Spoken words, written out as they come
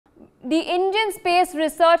The Indian Space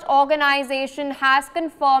Research Organization has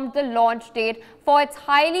confirmed the launch date for its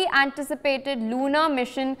highly anticipated lunar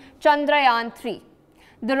mission Chandrayaan-3.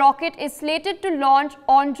 The rocket is slated to launch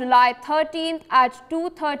on July 13th at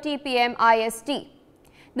 2:30 p.m. IST.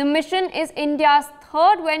 The mission is India's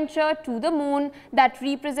third venture to the moon that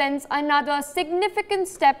represents another significant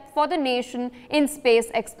step for the nation in space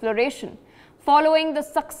exploration, following the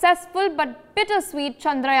successful but bittersweet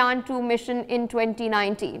Chandrayaan-2 mission in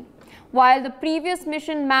 2019. While the previous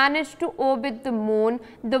mission managed to orbit the moon,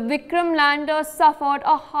 the Vikram lander suffered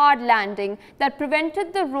a hard landing that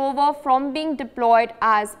prevented the rover from being deployed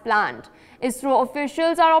as planned. ISRO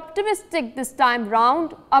officials are optimistic this time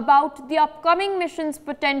round about the upcoming mission's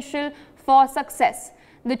potential for success.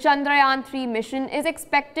 The Chandrayaan-3 mission is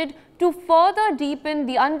expected to further deepen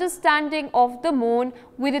the understanding of the moon,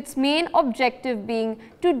 with its main objective being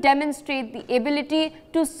to demonstrate the ability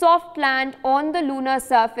to soft land on the lunar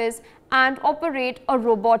surface and operate a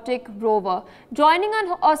robotic rover. Joining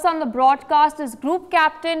us on the broadcast is Group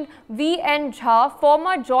Captain V.N. Jha,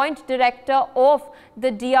 former Joint Director of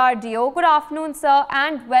the DRDO. Good afternoon, sir,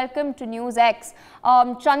 and welcome to NewsX.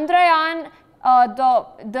 Chandrayaan,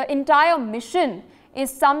 the entire mission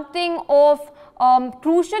is something of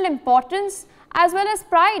crucial importance as well as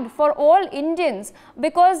pride for all Indians,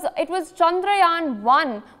 because it was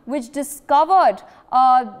Chandrayaan-1 which discovered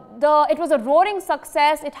it was a roaring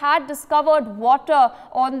success. It had discovered water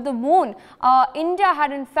on the moon. India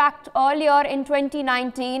had in fact earlier in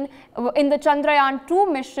 2019 in the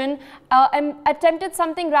Chandrayaan-2 mission attempted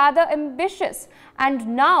something rather ambitious, and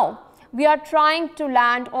now we are trying to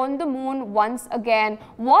land on the moon once again.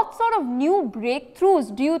 What sort of new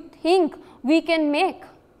breakthroughs do you think we can make?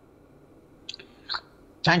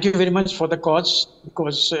 Thank you very much for the cause,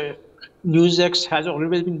 because NewsX has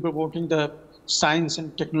always been promoting the science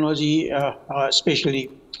and technology,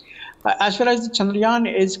 especially. As far as the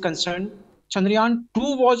Chandrayaan is concerned,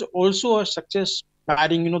 Chandrayaan-2 was also a success,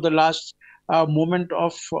 barring the last moment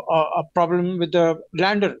of a problem with the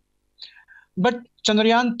lander. But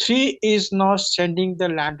Chandrayaan-3 is now sending the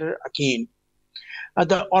lander again.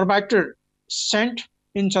 The orbiter sent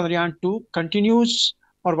in Chandrayaan-2 continues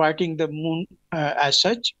orbiting the moon as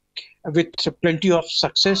such, with plenty of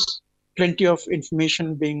success, plenty of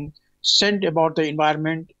information being sent about the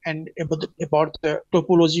environment and about the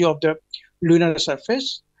topology of the lunar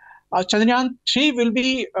surface. Chandrayaan-3 will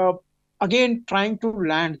be again trying to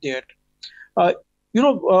land there.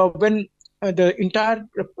 When the entire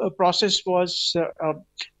process was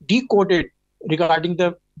decoded regarding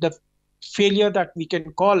the failure that we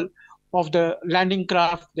can call of the landing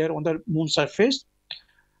craft there on the moon surface,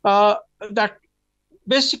 that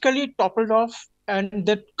basically toppled off, and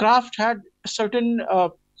that craft had certain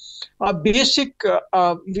basic,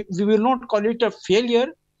 we will not call it a failure,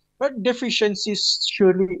 but deficiencies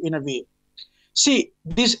surely in a way. See,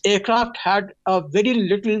 this aircraft had a very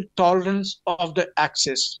little tolerance of the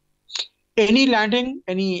axis. Any landing,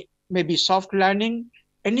 any maybe soft landing,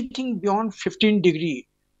 anything beyond 15 degrees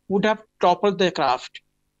would have toppled the craft.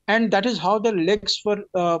 And that is how the legs were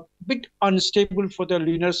a bit unstable for the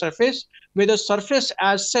lunar surface, where the surface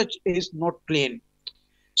as such is not plane.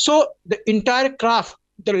 So the entire craft,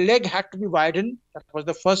 the leg had to be widened. That was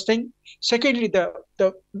the first thing. Secondly,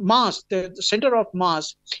 the mass, the center of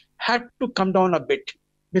mass had to come down a bit,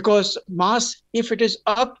 because mass, if it is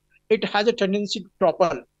up, it has a tendency to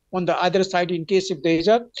topple on the other side in case if there is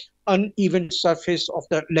a uneven surface of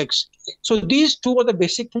the legs. So these two are the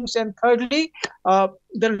basic things. And thirdly,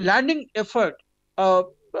 the landing effort,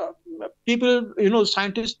 people,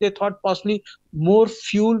 scientists, they thought possibly more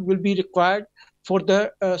fuel will be required for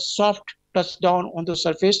the soft touchdown on the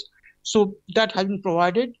surface. So that has been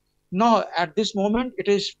provided. Now, at this moment, it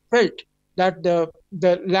is felt that the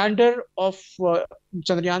lander of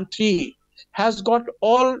Chandrayaan-3 has got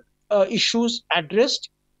all issues addressed,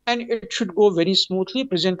 and it should go very smoothly.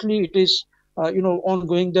 Presently, it is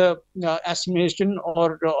ongoing the assimilation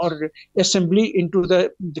or assembly into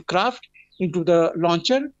the craft, into the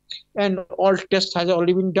launcher, and all tests has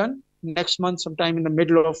already been done. Next month, sometime in the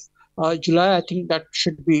middle of July, I think that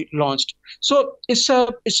should be launched. So it's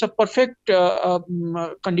a perfect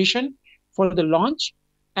condition for the launch.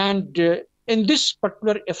 And in this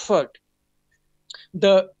particular effort,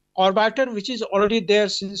 the orbiter, which is already there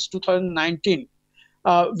since 2019,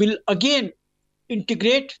 will again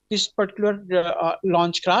integrate this particular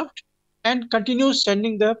launch craft and continue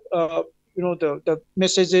sending the the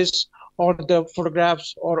messages or the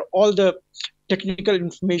photographs or all the technical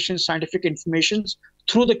information, scientific information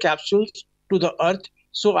through the capsules to the Earth.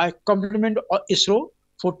 So I compliment ISRO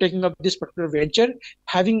for taking up this particular venture,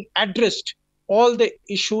 having addressed all the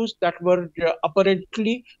issues that were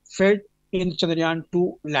apparently felt in Chandrayaan-2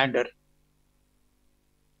 lander.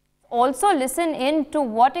 Also listen in to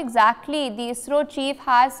what exactly the ISRO chief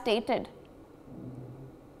has stated.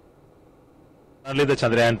 Currently, the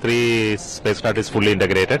Chandrayaan-3 spacecraft is fully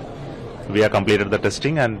integrated. We have completed the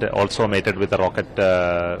testing and also mated with the rocket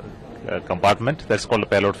compartment. That's called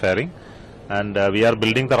payload fairing. And we are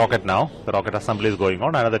building the rocket now. The rocket assembly is going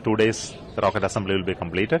on. Another 2 days, the rocket assembly will be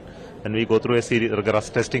completed. Then we go through a rigorous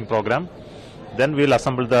testing program. Then we'll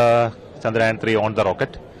assemble the Chandrayaan-3 on the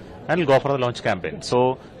rocket and we'll go for the launch campaign.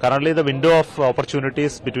 So currently the window of opportunity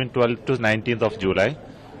is between 12th to 19th of July.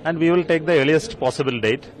 And we will take the earliest possible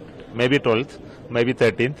date, maybe 12th, maybe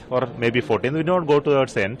 13th, or maybe 14th. We don't go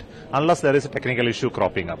towards the end unless there is a technical issue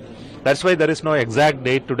cropping up. That's why there is no exact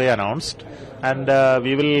date today announced, and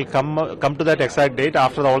we will come to that exact date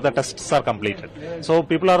after all the tests are completed. So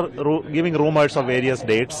people are giving rumors of various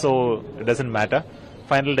dates, so it doesn't matter.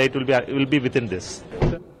 Final date will be within this.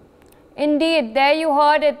 Indeed, there you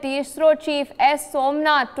heard it, the ISRO chief S.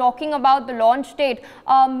 Somnath talking about the launch date.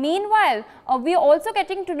 Meanwhile, we are also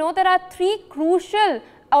getting to know there are three crucial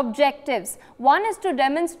objectives. One is to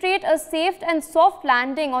demonstrate a safe and soft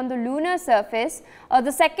landing on the lunar surface.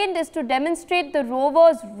 The second is to demonstrate the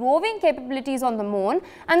rover's roving capabilities on the moon.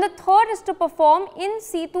 And the third is to perform in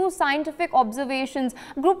situ scientific observations.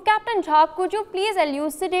 Group Captain Jha, could you please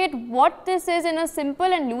elucidate what this is in a simple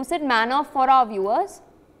and lucid manner for our viewers?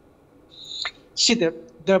 See,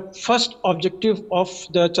 the first objective of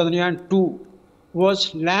the Chandrayaan-2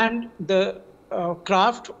 was land the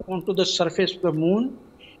craft onto the surface of the moon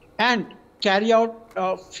and carry out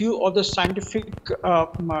a few of the scientific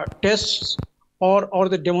tests or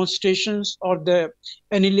the demonstrations or the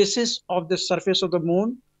analysis of the surface of the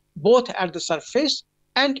moon, both at the surface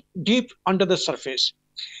and deep under the surface.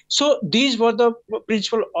 So these were the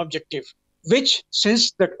principal objective, which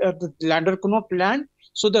since the lander could not land,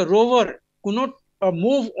 so the rover could not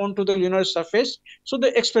move onto the lunar surface, so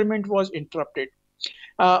the experiment was interrupted.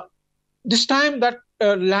 This time that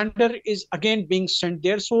lander is again being sent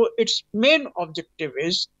there, so its main objective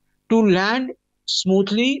is to land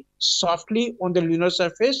smoothly, softly on the lunar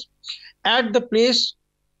surface at the place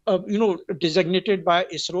designated by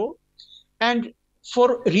ISRO. And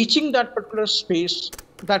for reaching that particular space,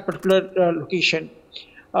 that particular location,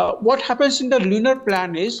 what happens in the lunar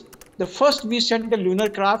plan is, the first we send the lunar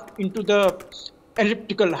craft into the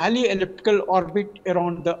highly elliptical orbit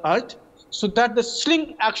around the Earth, so that the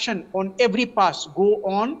sling action on every pass go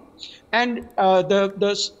on, and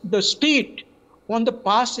the speed on the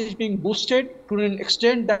pass is being boosted to an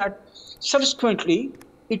extent that subsequently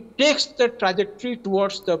it takes the trajectory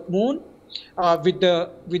towards the moon with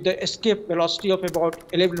the escape velocity of about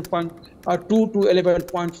 11.2 to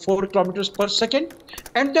 11.4 kilometers per second,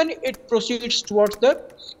 and then it proceeds towards the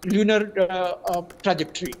lunar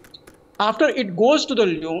trajectory. After it goes to the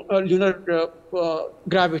lunar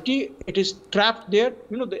gravity, it is trapped there.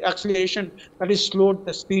 The acceleration that is slowed,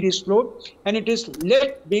 the speed is slowed, and it is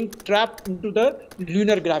being trapped into the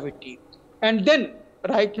lunar gravity. And then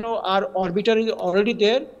right now our orbiter is already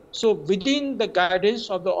there. So within the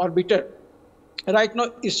guidance of the orbiter, right now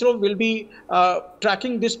ISRO will be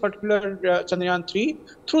tracking this particular Chandrayaan-3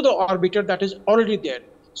 through the orbiter that is already there.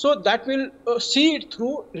 So that will see it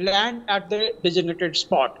through, land at the designated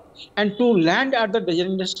spot. And to land at the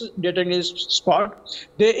designated spot,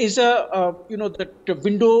 there is the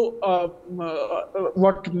window,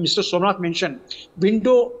 what Mr. Somnath mentioned,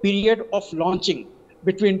 window period of launching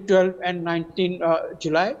between 12 and 19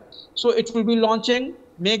 July. So it will be launching,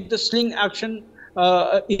 make the sling action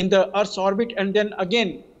in the Earth's orbit, and then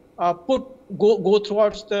again go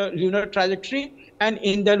towards the lunar trajectory, and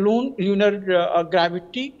in the lunar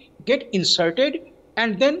gravity get inserted,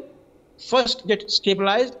 and then first get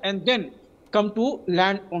stabilized, and then come to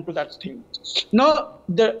land onto that thing. Now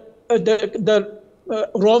the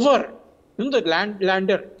rover, the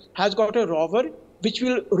lander has got a rover which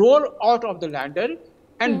will roll out of the lander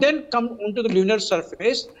and then come onto the lunar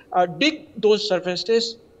surface, dig those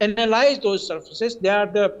surfaces, analyze those surfaces. They are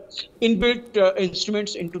the inbuilt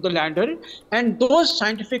instruments into the lander, and those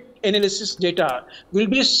scientific analysis data will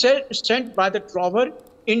be sent by the rover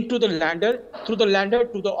into the lander, through the lander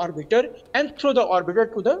to the orbiter, and through the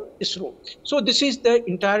orbiter to the ISRO. So this is the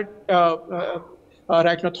entire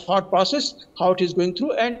right now thought process, how it is going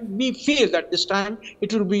through, and we feel that this time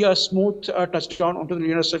it will be a smooth touchdown onto the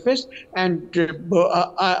lunar surface, and the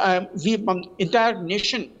entire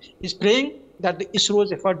nation is praying that the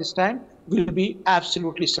ISRO's effort this time will be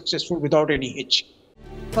absolutely successful without any hitch.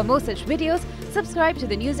 For more such videos, subscribe to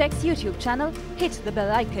the NewsX YouTube channel, hit the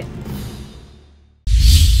bell icon.